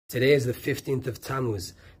Today is the 15th of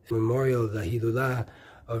Tammuz, the memorial, the Hilulah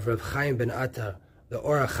of Rav Chaim ben Attar, the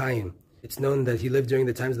Ohr Hachaim. It's known that he lived during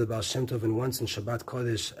the times of the Baal Shem Tov, and once in Shabbat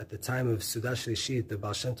Kodesh, at the time of Sudah Shlishit, the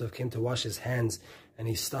Baal Shem Tov came to wash his hands, and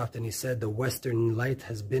he stopped and he said, "The western light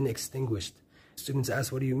has been extinguished." Students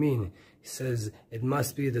asked, "What do you mean?" He says, "It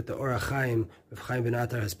must be that the Ohr Hachaim, Rav Chaim ben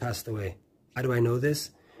Attar, has passed away." How do I know this?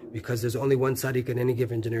 Because there's only one Tzadik in any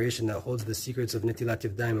given generation that holds the secrets of Netilat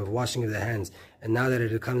Yadayim, of washing of the hands. And now that it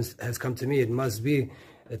has come to me, it must be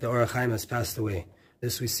that the Ohr Hachaim has passed away.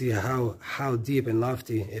 This we see how deep and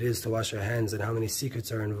lofty it is to wash our hands, and how many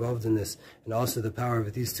secrets are involved in this, and also the power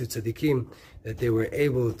of these two tzaddikim, that they were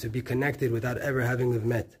able to be connected without ever having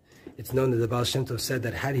met. It's known that the Baal Shem Tov said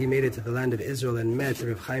that had he made it to the land of Israel and met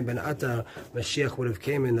Rav Chaim ben Attar, Mashiach would have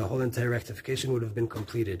came and the whole entire rectification would have been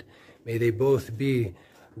completed. May they both be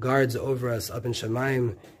guards over us up in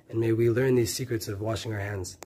Shamayim, and may we learn these secrets of washing our hands.